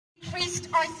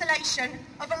isolation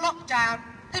of a lockdown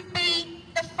could be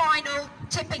the final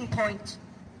tipping point.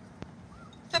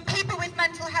 For people with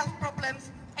mental health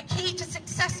problems, a key to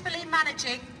successfully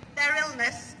managing their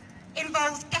illness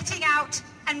involves getting out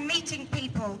and meeting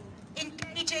people,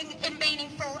 engaging in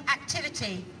meaningful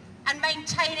activity, and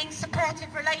maintaining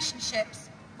supportive relationships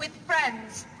with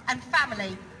friends and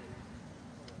family.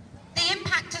 The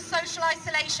impact of social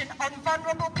isolation on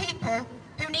vulnerable people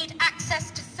who need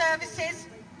access to services,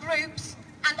 groups,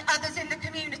 and others in the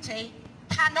community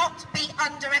cannot be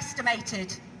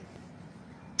underestimated.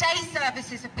 Day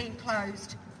services have been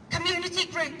closed, community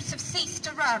groups have ceased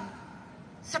to run,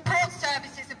 support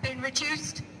services have been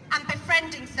reduced, and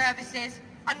befriending services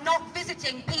are not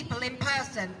visiting people in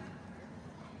person.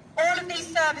 All of these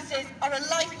services are a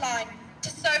lifeline to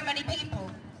so many people.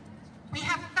 We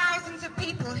have thousands of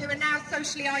people who are now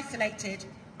socially isolated,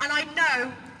 and I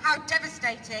know how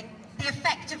devastating the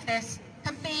effect of this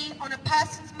can be on a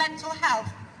person's mental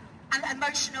health and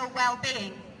emotional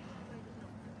well-being.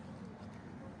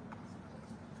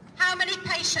 How many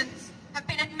patients have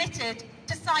been admitted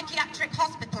to psychiatric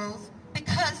hospitals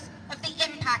because of the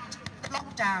impact of the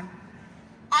lockdown?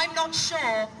 I'm not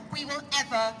sure we will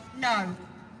ever know.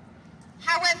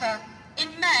 However, in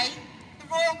May, the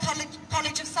Royal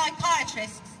College of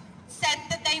Psychiatrists said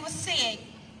that they were seeing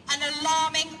an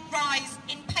alarming rise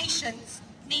in patients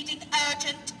needing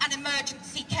urgent and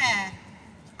emergency care,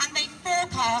 and they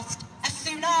forecast a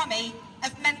tsunami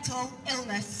of mental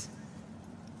illness.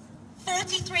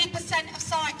 43% of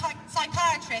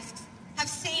psychiatrists have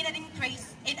seen an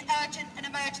increase in urgent and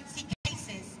emergency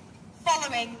cases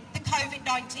following the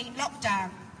COVID-19 lockdown.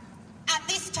 At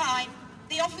this time,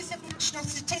 the Office of National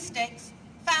Statistics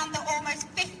found that almost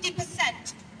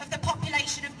 50% of the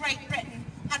population of Great Britain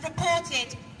had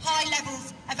reported high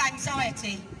levels of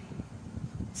anxiety.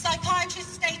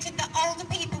 Psychiatrists stated that older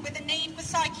people with a need for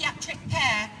psychiatric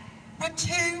care were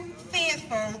too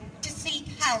fearful to seek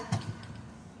help,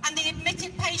 and the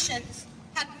admitted patients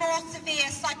had more severe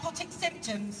psychotic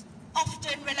symptoms,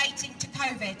 often relating to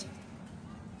COVID.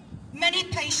 Many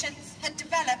patients had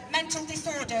developed mental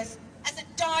disorders as a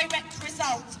direct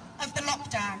result of the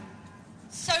lockdown.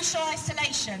 Social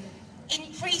isolation,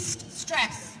 increased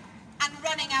stress, and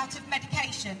running out of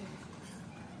medication.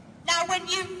 Now, when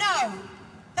you know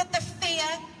that the fear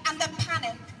and the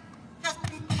panic has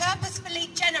been purposefully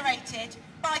generated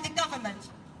by the government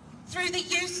through the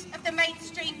use of the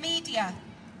mainstream media,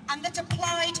 and that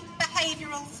applied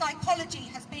behavioural psychology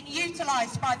has been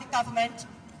utilised by the government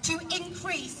to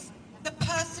increase the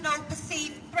personal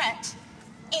perceived threat,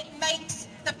 it makes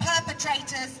the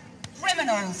perpetrators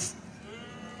criminals.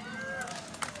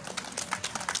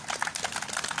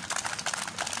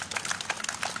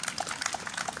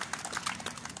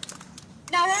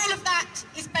 Now, all of that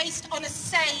is based on a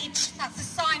SAGE, that's the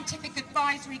Scientific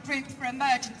Advisory Group for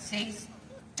Emergencies,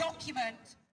 document.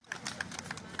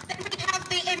 Then we have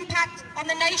the impact on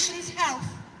the nation's health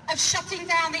of shutting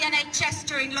down the NHS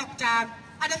during lockdown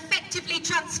and effectively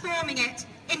transforming it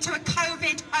into a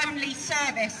COVID-only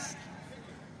service.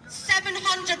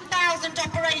 700,000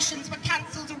 operations were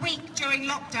cancelled a week during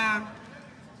lockdown.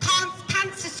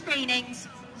 Cancer screenings,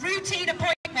 routine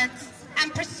appointments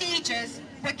and procedures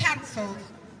were cancelled.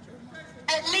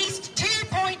 At least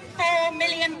 2.4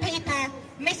 million people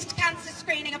missed cancer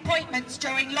screening appointments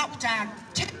during lockdown.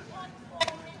 2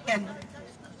 million.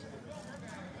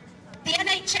 The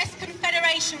NHS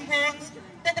Confederation warns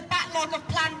that the backlog of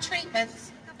planned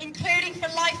treatments, including for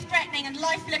life-threatening and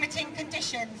life-limiting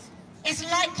conditions, is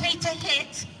likely to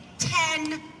hit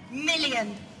 10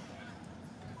 million.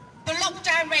 The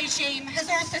lockdown regime has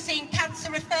also seen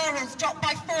cancer referrals drop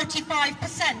by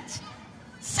 45%.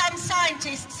 Some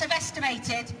scientists have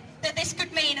estimated that this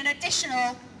could mean an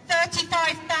additional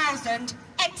 35,000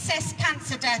 excess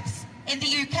cancer deaths in the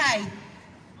UK.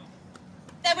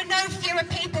 There were no fewer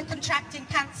people contracting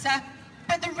cancer,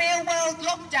 but the real-world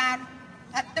lockdown,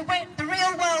 the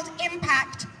real-world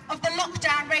impact of the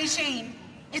lockdown regime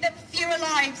is that fewer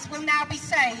lives will now be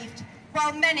saved,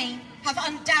 while many have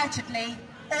undoubtedly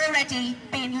already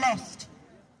been lost.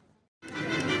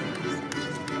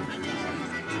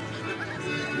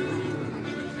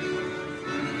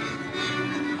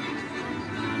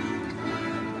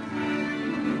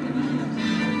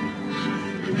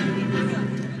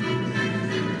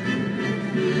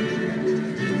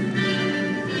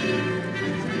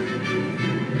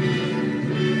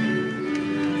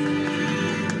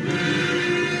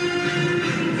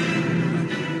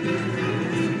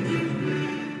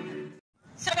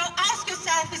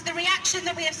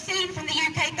 That we have seen from the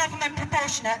UK government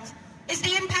proportionate? Is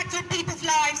the impact on people's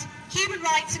lives, human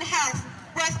rights and health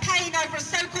worth paying over a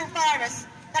so-called virus virus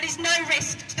that is no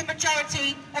risk to the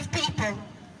majority of people.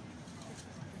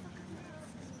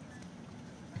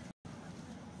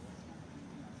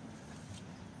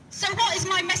 So what is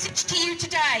my message to you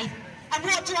today, and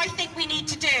what do I think we need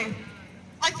to do?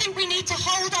 I think we need to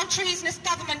hold our treasonous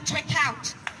government to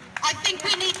account. I think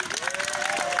we need...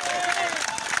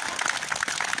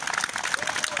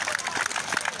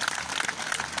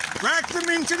 Drag them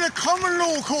into the common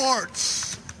law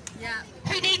courts. Yeah.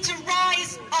 We need to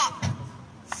rise up.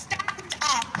 Stand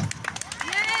up.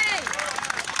 Yay!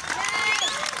 Yay!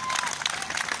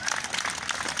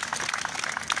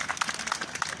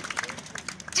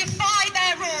 Defy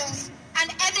their rules and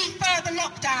any further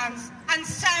lockdowns and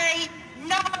say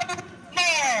no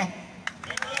more.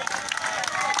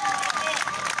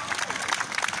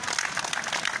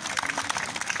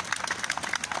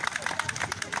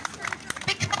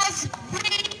 Because we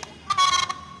are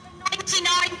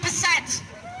 99%.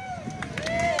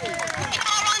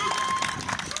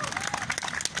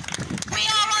 We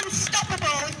are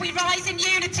unstoppable if we rise in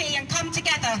unity and come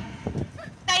together.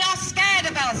 They are scared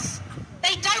of us.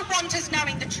 They don't want us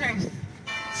knowing the truth.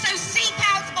 So seek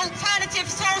out alternative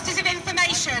sources of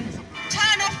information.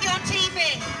 Turn off your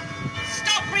TV.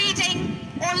 Stop reading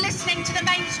or listening to the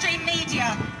mainstream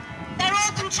media. They're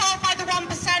all controlled by the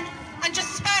 1% and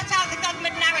just spurt out the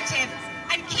government narrative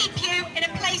and keep you in a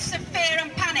place of fear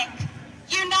and panic.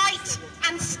 Unite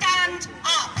and stand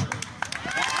up.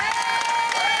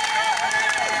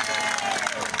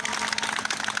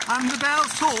 And the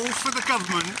bells toll for the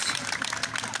government.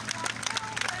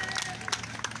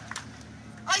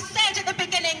 I said at the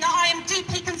beginning that I am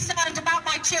deeply concerned about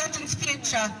my children's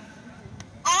future.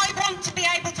 I want to be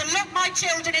able to look my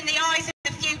children in the eyes in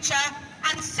the future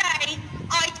and say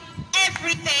I did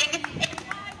everything in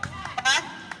my power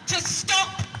to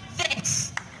stop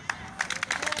this.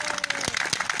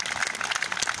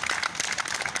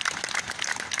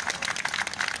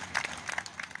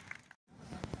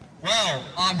 Well,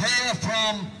 I'm here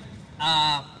from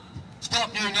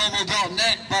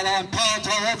stopnewnormal.net, but I'm part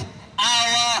of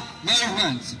our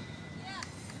movement.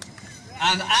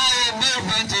 And our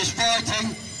movement is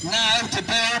fighting now to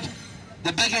build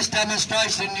the biggest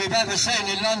demonstration you've ever seen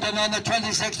in London on the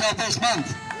 26th of this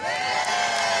month.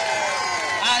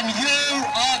 And you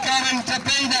are going to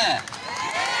be there.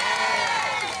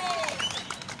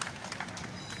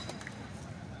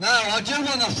 Now, I do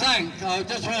want to I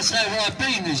just want to say where I've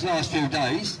been these last few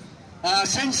days.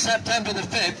 Since September the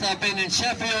 5th, I've been in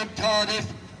Sheffield,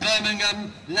 Cardiff,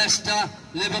 Birmingham, Leicester,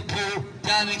 Liverpool,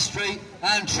 Downing Street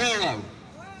and Truro.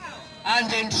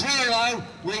 And in Truro,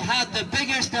 we had the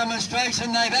biggest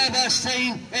demonstration they've ever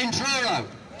seen in Truro.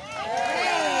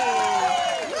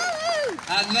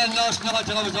 And then last night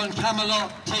I was on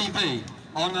Camelot TV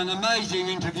on an amazing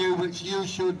interview which you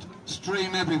should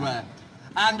stream everywhere.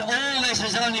 And all this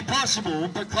is only possible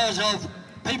because of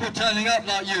people turning up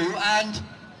like you and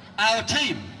our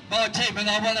team, my team, and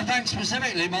I want to thank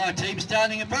specifically my team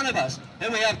standing in front of us.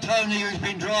 Here we have Tony, who's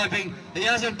been driving. He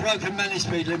hasn't broken many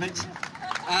speed limits.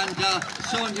 And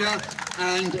Sonia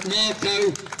and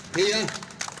Marco here.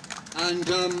 And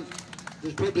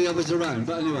there's probably others around,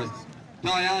 but anyway.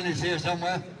 Diane is here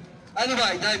somewhere.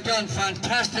 Anyway, they've done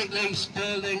fantastically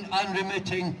sterling,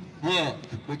 unremitting work,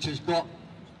 which has got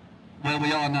where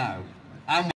we are now.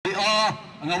 And we are,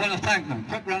 and I want to thank them.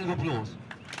 Quick round of applause.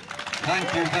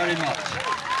 Thank you very much.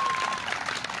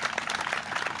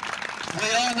 We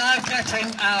are now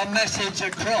getting our message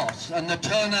across, and the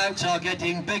turnouts are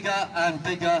getting bigger and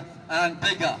bigger and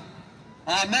bigger.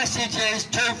 Our message is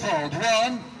twofold.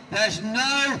 One, there's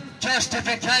no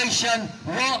justification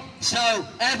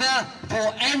whatsoever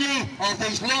for any of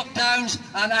these lockdowns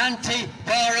and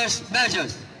anti-virus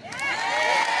measures.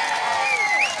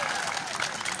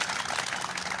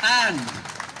 And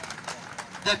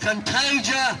the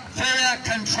contagion fear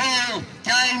control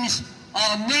games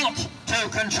are not to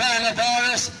control a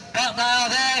virus, but they are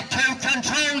there to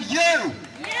control you.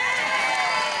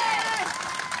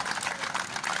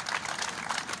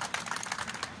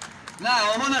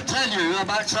 Now, I want to tell you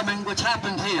about something which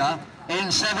happened here in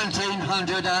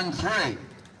 1703.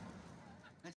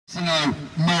 To know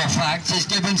more facts is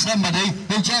given somebody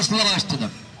who just lies to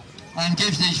them and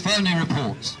gives these phony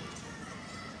reports.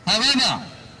 However,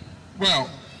 well,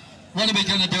 what are we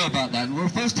going to do about that? Well,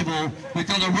 first of all, we've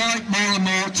got to write more and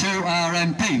more to our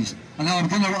MPs. And I'm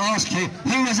going to ask you,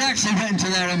 who has actually written to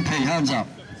their MP? Hands up.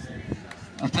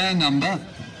 A fair number.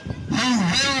 Who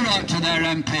will write to their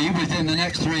MP within the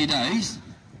next 3 days?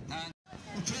 And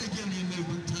the trade union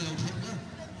movement tailed Hitler,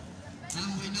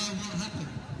 and we know what happened.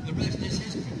 The rest is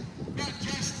history. But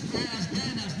just as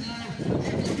then as now,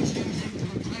 Hitler was using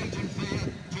contagion fear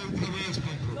to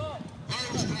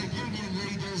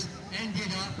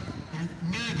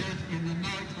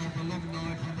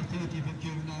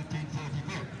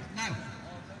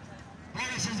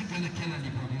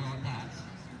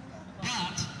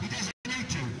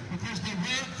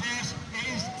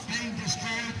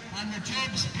the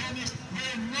jobs promised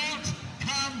will not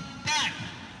come back.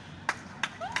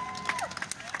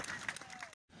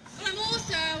 But I'm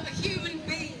also a human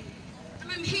being,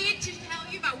 and I'm here to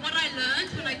tell you about what I learned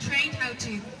when I trained how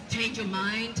to change your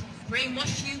mind,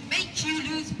 brainwash you, make you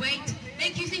lose weight,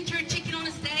 make you think you're a chicken on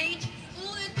a stage,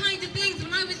 all those kinds of things.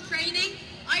 When I was training,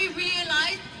 I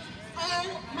realised,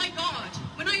 oh my God,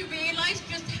 when I realised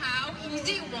just how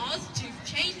easy it was to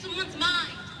change someone's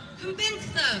mind, convince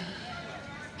them,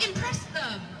 impress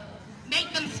them,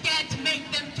 make them scared to make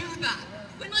them do that.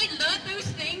 When I learned those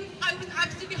things, I was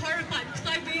absolutely horrified because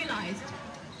I realised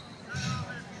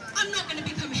I'm not going to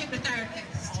become a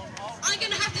hypnotherapist. I'm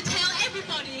going to have to tell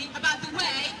everybody about the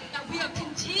way that we are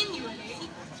continually,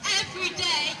 every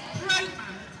day, programmed,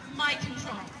 mind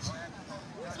controlled.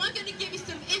 So I'm going to give you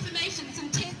some information, some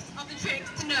tips of the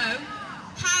tricks to know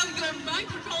how you're mind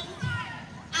controlled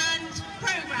and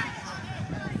programmed.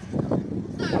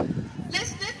 So,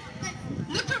 let's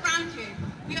look around you.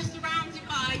 We are surrounded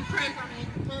by programming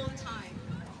all the time.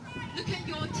 Look at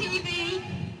your TV,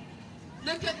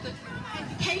 look at the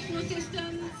educational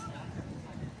systems,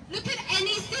 look at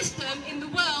any system in the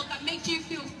world that makes you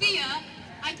feel fear.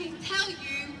 I can tell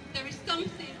you there is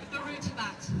something at the root of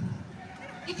that.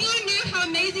 If you knew how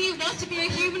amazing it was to be a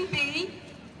human being,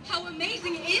 how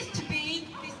amazing it is to be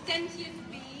this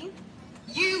sentient being,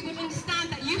 you would understand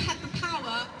that you have the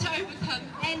power to overcome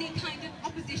any kind of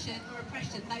opposition or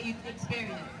oppression that you've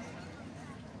experienced.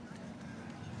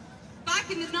 Back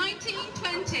in the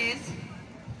 1920s,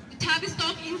 the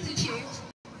Tavistock Institute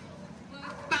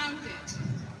was founded.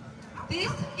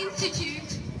 This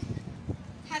institute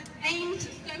had aimed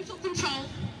at social control,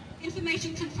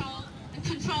 information control, and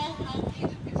control of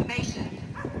hidden information.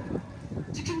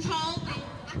 To control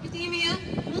the academia,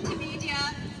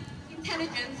 multimedia,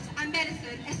 intelligence, and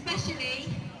medicine, especially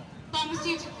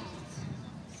pharmaceuticals.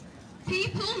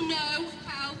 People know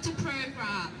how to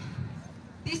program.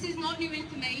 This is not new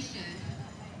information.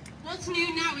 What's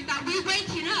new now is that we're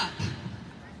waking up.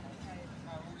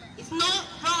 It's not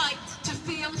right to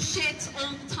feel shit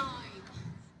all the time.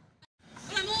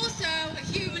 But I'm also a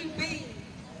human being,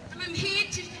 and I'm here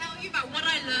to tell you about what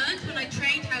I learned when I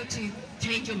trained how to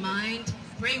change your mind,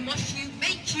 brainwash you,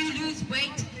 make you lose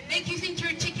weight, make you think you're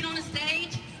a chicken on a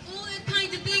stage, all those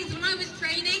kinds of things. When I was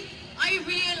training, I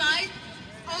realised,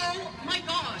 oh my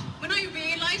God, when I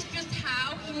realised just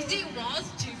how easy it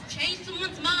was to change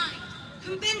someone's mind,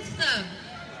 convince them,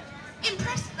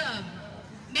 impress them,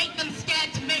 make them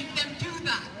scared to make them do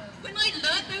that. When I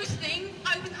learned those things,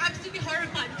 I was absolutely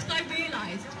horrified because I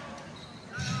realised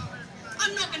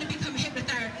I'm not going to become a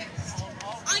hypnotherapist.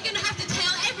 I'm going to have to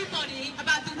tell everybody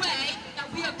about the way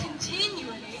that we are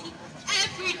continually,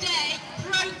 every day,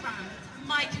 programmed,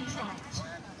 mind controlled.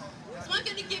 So I'm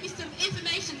going to give you some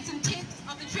information, some tips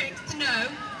of the tricks to know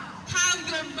how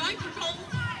you're mind controlled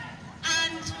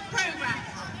and programmed.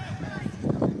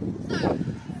 So,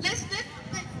 let's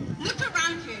look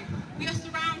around you. We are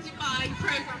surrounded by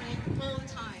programming all the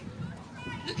time.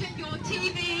 Look at your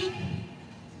TV,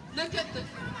 look at the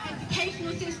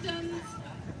educational systems,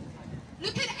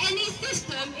 look at any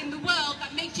system in the world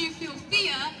that makes you feel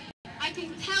fear. I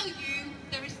can tell you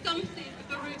there is something at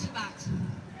the root of that.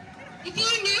 If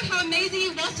you knew how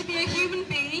amazing it was to be a human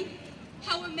being,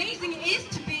 how amazing it is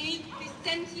to be this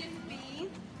sentient being,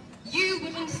 you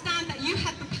would understand that you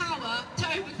have the power to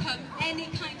overcome any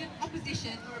kind of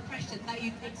opposition or oppression that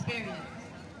you've experienced.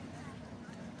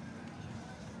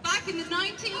 Back in the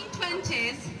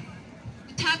 1920s,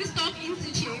 the Tavistock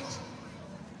Institute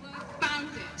was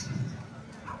founded.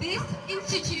 This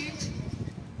institute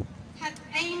had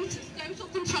aimed at social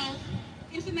control,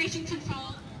 information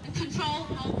control, and control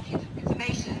of hidden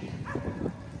information.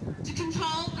 To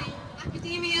control the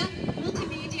academia,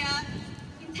 multimedia,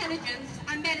 intelligence,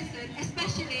 and medicine,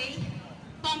 especially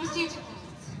pharmaceuticals.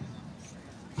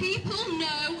 People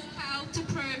know how to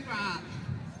program.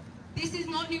 This is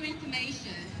not new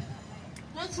information.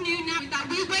 What's new now is that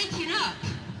we're waking up.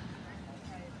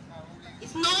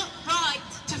 It's not right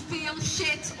to feel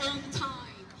shit all the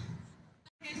time.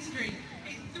 History.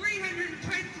 It's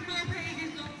 324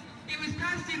 pages long. It was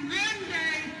passed in one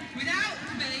day, without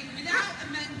debate, without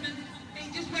amendment.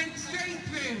 It just went straight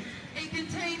through. It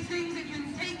contains things that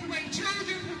can take away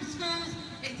children from schools.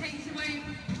 It takes away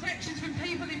protections from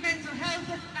people in mental health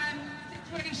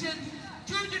situations,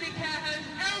 children in care homes,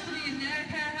 elderly in their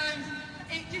care homes.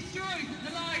 It destroys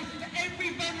the lives of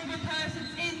every vulnerable person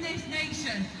in this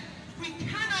nation. We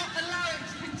cannot allow it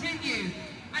to continue.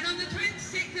 And on the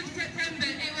 26th of September,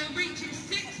 it will reach its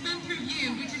 6-month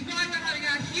review, which is why we're having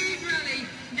our huge rally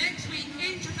next week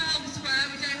in Trafalgar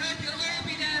Square, which I hope you'll all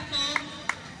be there for.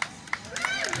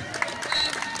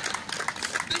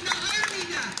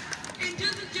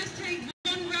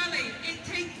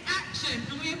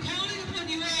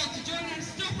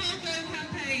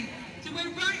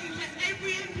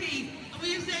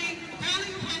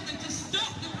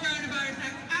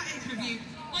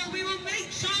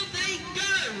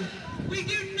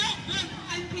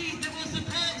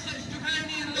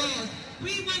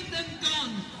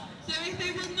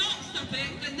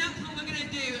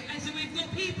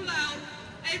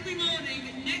 every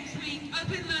morning next week up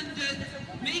in London,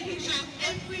 making sure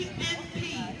every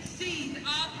MP sees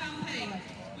our campaign.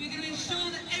 We're going to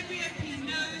ensure that every MP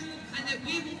knows and that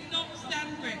we will not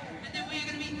stand for it, and that we are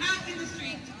going to be out in the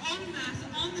streets en masse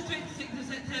on the 26th of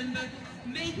September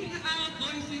making our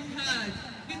voices heard.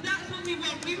 Because that's what we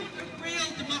want. We want a real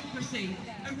democracy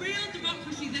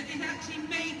that is actually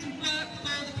made to work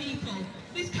for the people.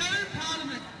 This current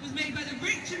parliament was made by the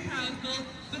rich and powerful,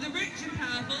 for the rich and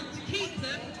powerful, to keep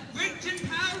them rich and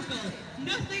powerful.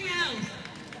 Nothing else.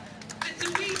 And so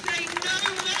we say no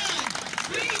more.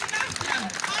 We matter.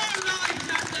 Our lives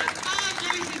matter. Our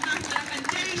voices matter. And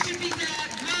they should be there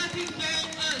working for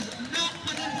us, not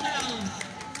for themselves.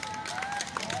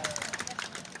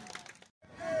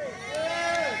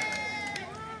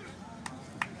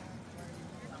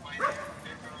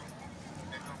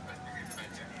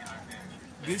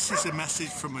 This is a message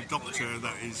from a doctor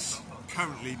that is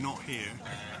currently not here,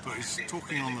 but is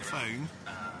talking on the phone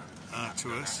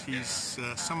to us. He's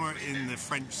somewhere in the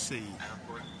French Sea. And of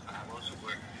course, I've also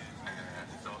worked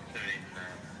as a doctor in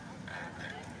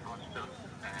hospital,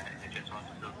 NHS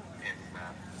hospital in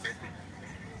Britain.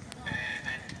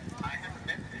 And I have a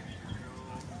message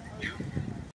to you,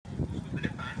 to the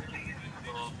families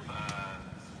of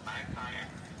lifetime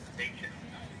patients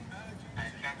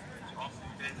and chaplains,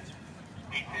 officers,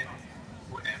 agents,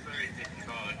 whoever is in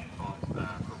charge of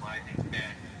providing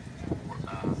care for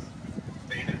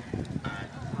sailors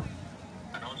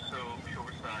and also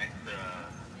shoreside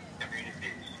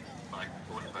communities like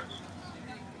Portsmouth.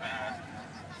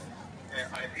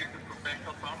 I feel the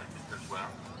professional pharmacists as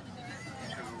well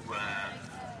to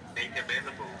make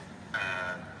available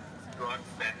drugs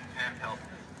that can help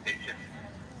patients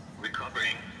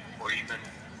recovering or even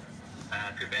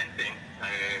preventing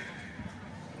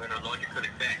neurological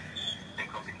effects and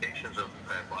complications of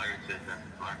viruses and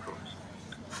microbes.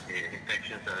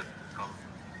 Infections that come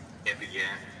every year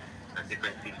at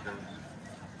different seasons,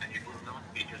 and it will not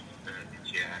be just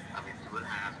this year. I mean, we will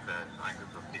have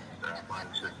cycles of these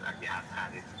viruses, and we have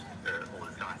had it all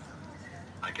the time.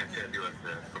 I can tell you as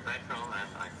a professional,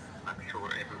 and I'm sure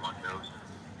everyone knows,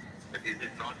 that this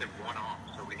is not a one-off,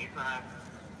 so we need to have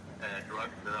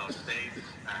drugs that are safe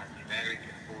and generic,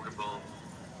 affordable,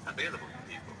 available to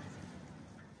people.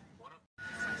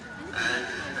 And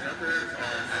another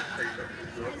aspect of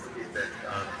this book is that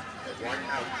the White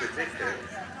House predictor,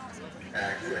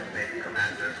 U.S.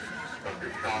 Commander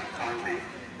Dr. Stanley,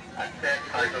 said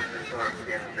I got the story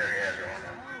again very early on.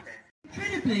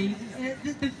 Incredibly,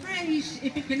 the phrase,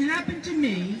 if it can happen to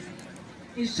me,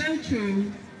 is so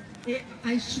true.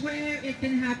 I swear it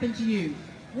can happen to you.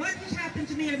 What has happened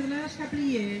to me over the last couple of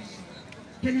years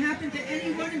can happen to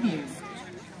any one of you.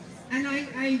 And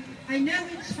I know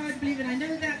it's hard to believe, and I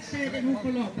know that said an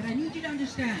awful lot, but I need you to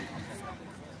understand.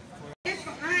 If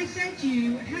I said to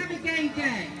you, have a gay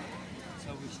day,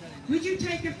 would you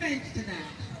take offence to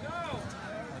that?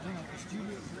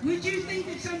 Would you think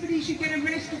that somebody should get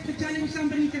arrested for telling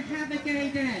somebody to have a gay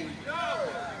day?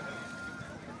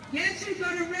 Yes, who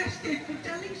got arrested for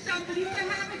telling somebody to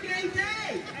have a gay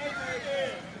day?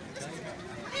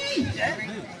 Me!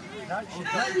 Not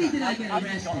only did I get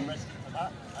arrested,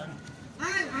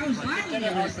 I was violently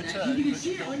arrested, actually. You can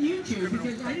see it on YouTube,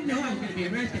 because I didn't know I was going to be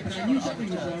arrested, but I knew something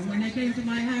was wrong when they came to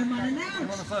my home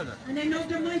unannounced. And they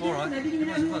knocked on my door, and I didn't even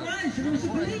know who it was, and it was the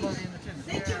police.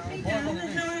 They took me down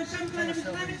as though I was some kind of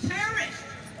Islamic terrorist.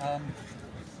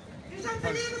 It was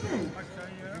unbelievable.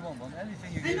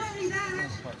 And not only that,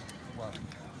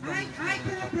 I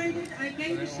cooperated, I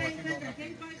gave a statement, I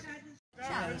gave my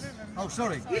side. Oh,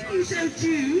 sorry. If you so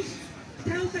choose,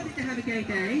 tell somebody to have a gay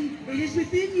day, it is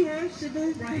within your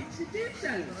civil rights to do so.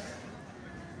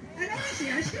 And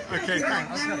honestly, I still don't feel like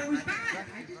now it was bad.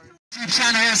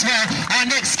 Channel as well. Our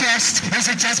next guest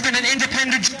has been an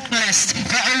independent journalist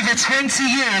for over 20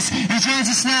 years. He joins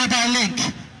us now by link.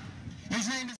 His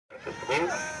name is...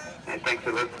 And thanks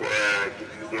a lot for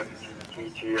giving me the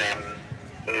opportunity to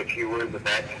say a few words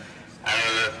about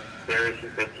our various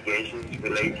investigations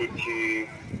related to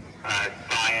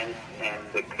science and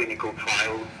the clinical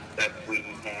trials that we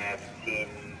have seen,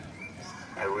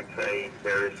 I would say, in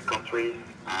various countries.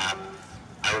 I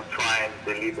will try and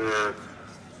deliver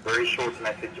very short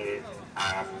messages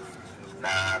on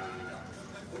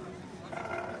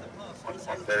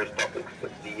various topics.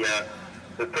 But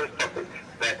the first topic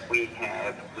that we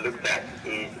have looked at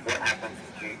is what happens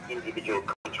to individual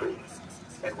countries.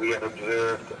 And we have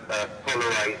observed a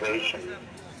polarization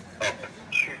of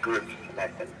two groups, in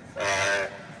essence,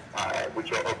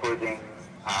 which are opposing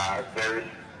various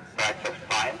types of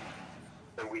science.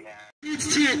 So we have... To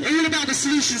talk all about the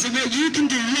solutions and what you can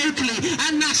do locally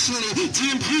and nationally to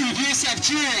improve USF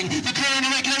during the corona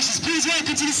regulations. Please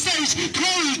welcome to the stage,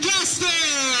 Chloe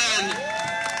Gaston!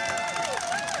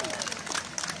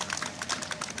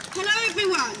 Hello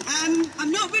everyone,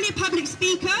 I'm not really a public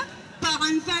speaker, but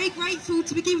I'm very grateful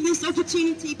to be given this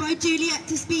opportunity by Juliet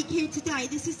to speak here today.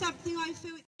 This is something I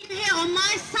feel... I'm here on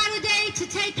my Saturday to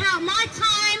take out my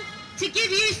time to give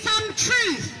you some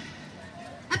truth.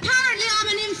 Apparently I'm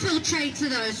an infiltrator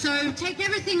though, so take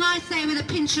everything I say with a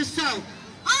pinch of salt.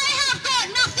 I have got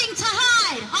nothing to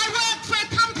hide. I work for a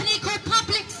company called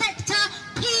Public Sector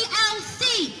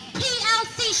PLC.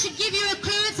 PLC should give you a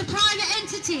clue, it's a private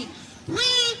entity.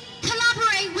 We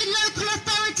collaborate with local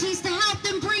authorities to help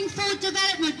them bring forward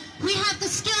development. We have the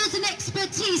skills and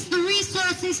expertise, the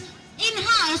resources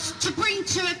in-house to bring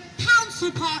to a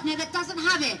council partner that doesn't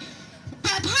have it.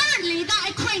 But apparently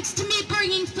that equates to me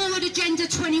bringing forward Agenda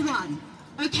 21.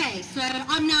 Okay, so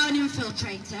I'm now an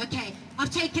infiltrator. Okay,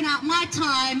 I've taken out my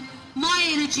time, my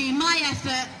energy, my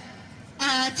effort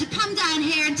to come down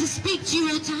here and to speak to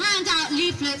you all, to hand out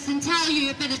leaflets and tell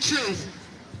you a bit of truth.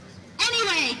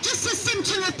 Anyway, just a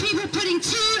symptom of people putting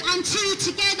 2 and 2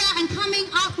 together and coming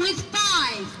up with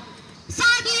 5.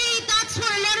 Sadly, that's what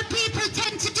a lot of people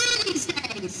tend to do these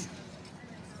days.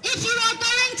 If you are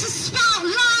going to spout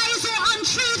lies or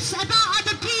untruths about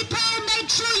other people, make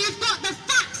sure you've got the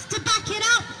facts to back it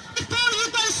up before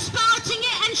you go spouting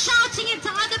it and shouting it to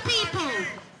other people.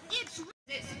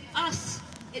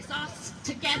 It's us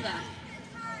together.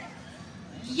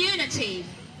 Unity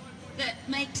that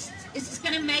is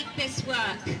going to make this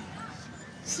work.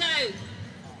 So,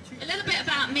 a little bit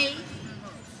about me.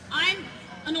 I'm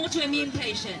an autoimmune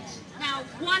patient. Now,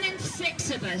 1 in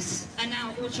 6 of us are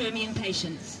now autoimmune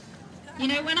patients. You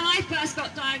know, when I first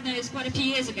got diagnosed quite a few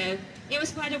years ago, it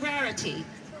was quite a rarity.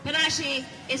 But actually,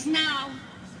 it's now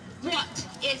what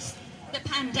is the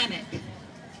pandemic.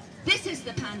 This is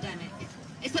the pandemic.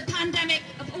 It's the pandemic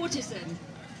of autism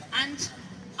and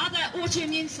other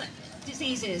autoimmune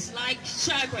diseases like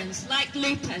Sjogren's, like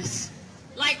lupus,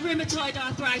 like rheumatoid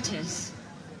arthritis.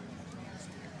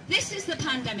 This is the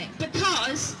pandemic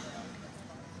because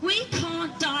we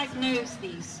can't diagnose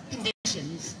these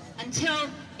conditions until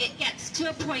it gets to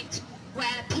a point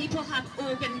where people have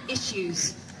organ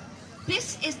issues.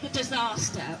 This is the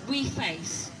disaster we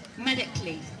face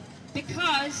medically,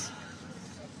 because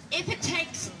if it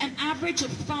takes an average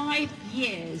of 5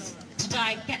 years to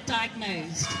get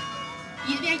diagnosed,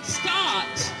 you don't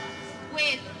start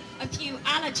with a few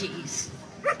allergies,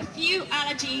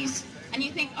 and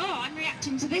you think, oh, I'm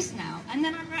reacting to this now, and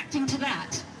then I'm reacting to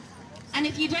that. And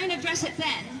if you don't address it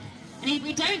then, and if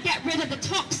we don't get rid of the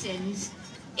toxins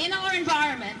in our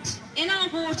environment, in our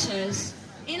waters,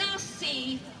 in our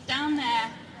sea, down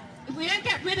there, if we don't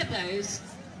get rid of those,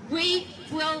 we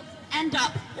will end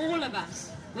up, all of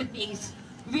us, with these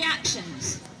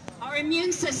reactions. Our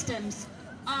immune systems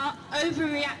are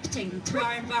overreacting to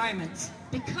our environments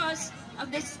because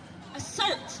of this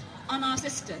assault on our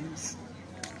systems.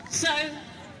 So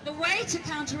the way to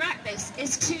counteract this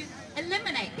is to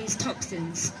eliminate these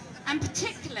toxins, and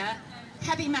particular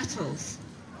heavy metals,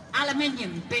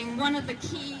 aluminium being one of the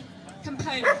key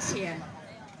components here.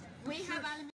 We have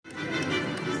aluminium.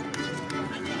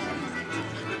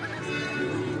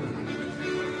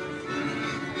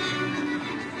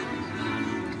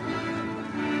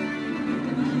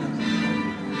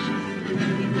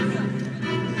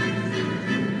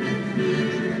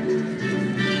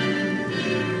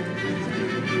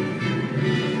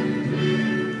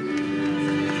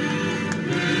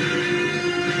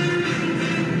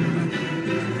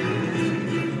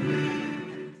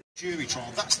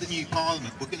 That's the new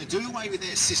parliament. We're going to do away with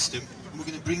their system and we're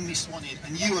going to bring this one in,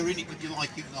 and you are in it whether you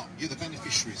like it or not. You're the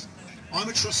beneficiaries. I'm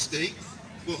a trustee.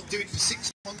 We'll do it for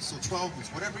 6 months or 12 months,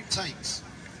 whatever it takes,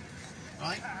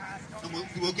 right? And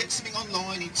we'll get something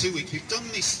online in 2 weeks. We've done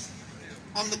this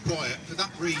on the quiet for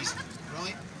that reason,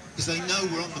 right? Because they know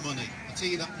we're on the money. I'll tell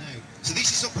you that now. So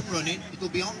this is up and running. It'll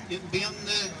be on the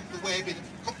web in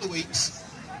a couple of weeks.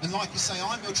 And like I say,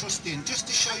 I'm your trustee, and just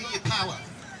to show you your power,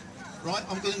 right,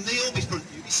 I'm going to kneel before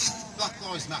you. This is Black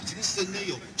Lives Matter. This is a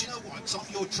kneel. Do you know why? Because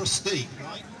I'm your trustee,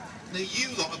 right? Now you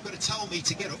lot have got to tell me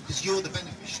to get up because you're the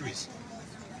beneficiaries.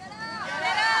 There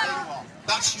you are.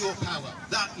 That's your power.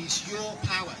 That is your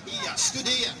power. Here, stood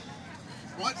here.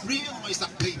 Right? Realise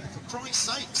that, people, for Christ's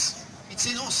sakes. It's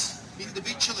in us,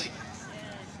 individually,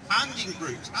 and in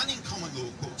groups, and in common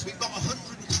law courts. We've got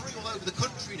 103 all over the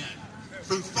country now,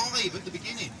 from 5 at the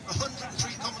beginning.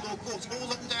 103 common law courts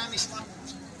all up and down this land,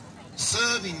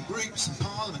 serving groups and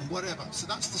parliament and whatever. So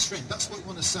that's the strength. That's what we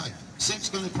want to say. Sept's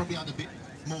going to probably add a bit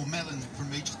more melon from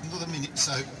me, just another minute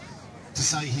so to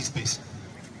say his bit.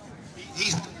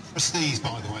 He's trustees,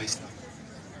 by the way.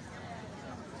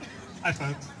 Hi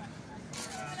folks.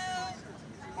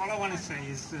 All I want to say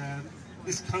is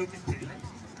this COVID thing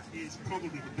is probably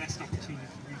the best opportunity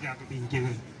we've ever been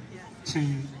given to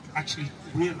actually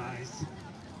realise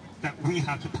that we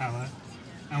have the power,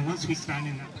 and once we stand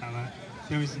in that power,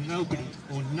 there is nobody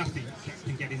or nothing that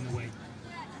can get in the way.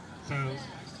 So,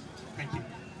 thank you.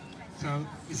 So,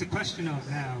 it's a question of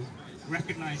now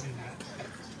recognising that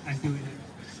and doing it.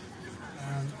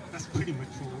 That's pretty much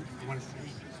all I want to say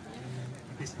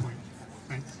at this point.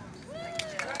 Thanks.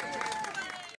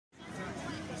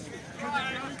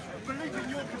 Believe in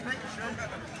your conviction,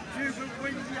 you will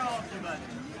win the argument,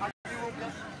 and you will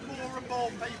get more and more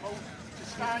people to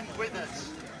stand with us.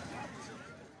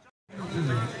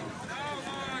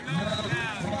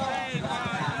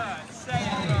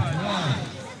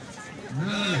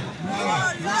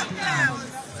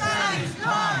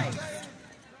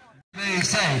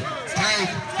 BBC,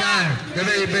 take down the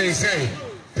BBC.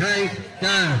 Take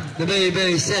down the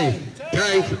BBC.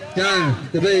 Take down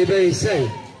the BBC.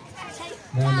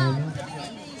 Now.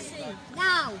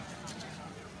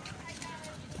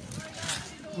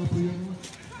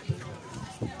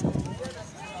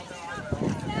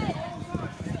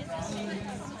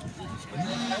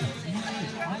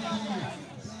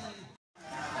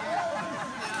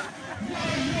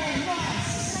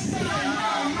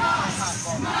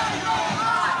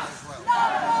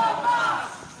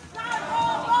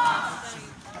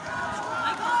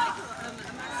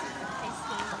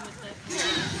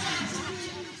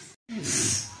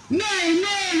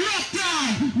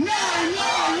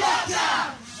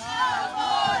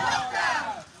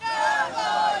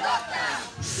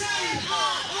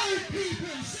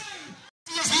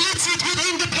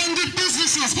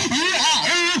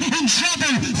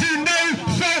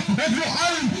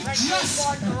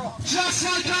 Just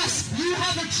like us, you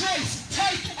have a choice.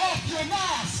 Take off your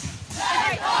mask.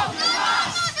 Take off your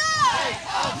mask. Take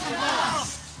off your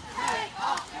mask. Take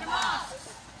off your mask.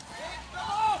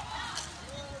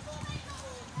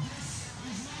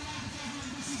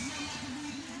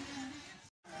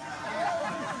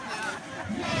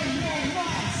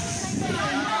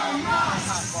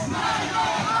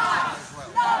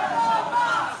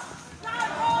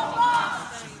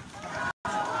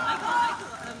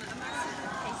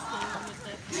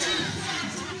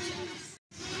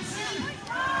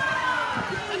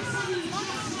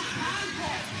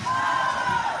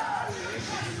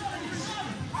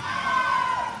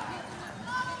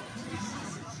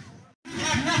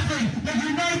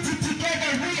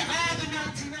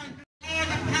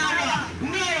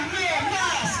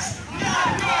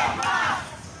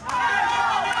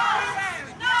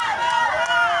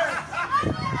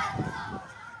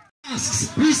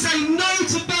 We say no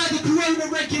to bad corona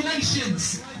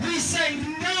regulations. We say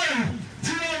no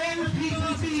to our own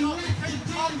people being left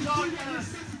to die.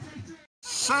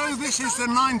 So this is the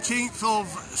 19th of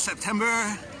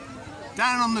September,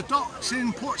 down on the docks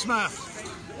in Portsmouth.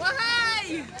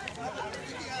 Wahey!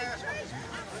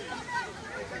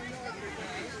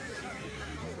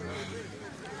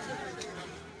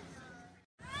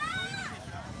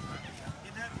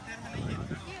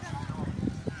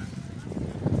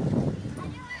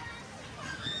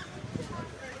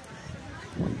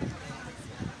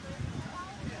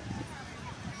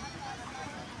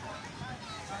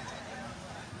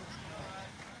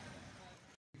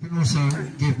 You can also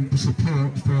give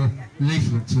support for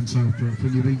leaflets and so forth,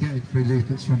 and you've been getting free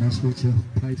leaflets from us which are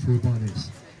paid for by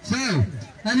this. So,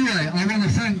 anyway, I want to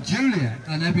thank Juliet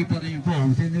and everybody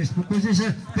involved in this, because it's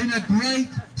been a great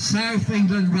South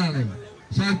England rally.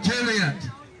 So, Juliet,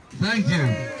 thank you.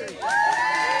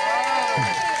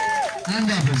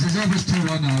 And others, there's others too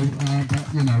I know,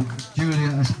 but you know,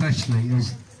 Juliet especially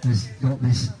has got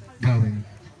this going.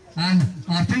 And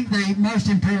I think the most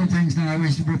important things now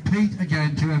is to repeat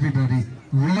again to everybody,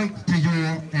 write to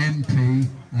your MP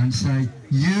and say,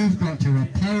 you've got to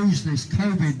oppose this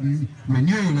COVID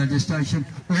renewal legislation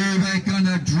or they're going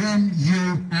to drum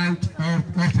you out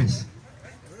of office.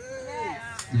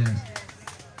 Yes.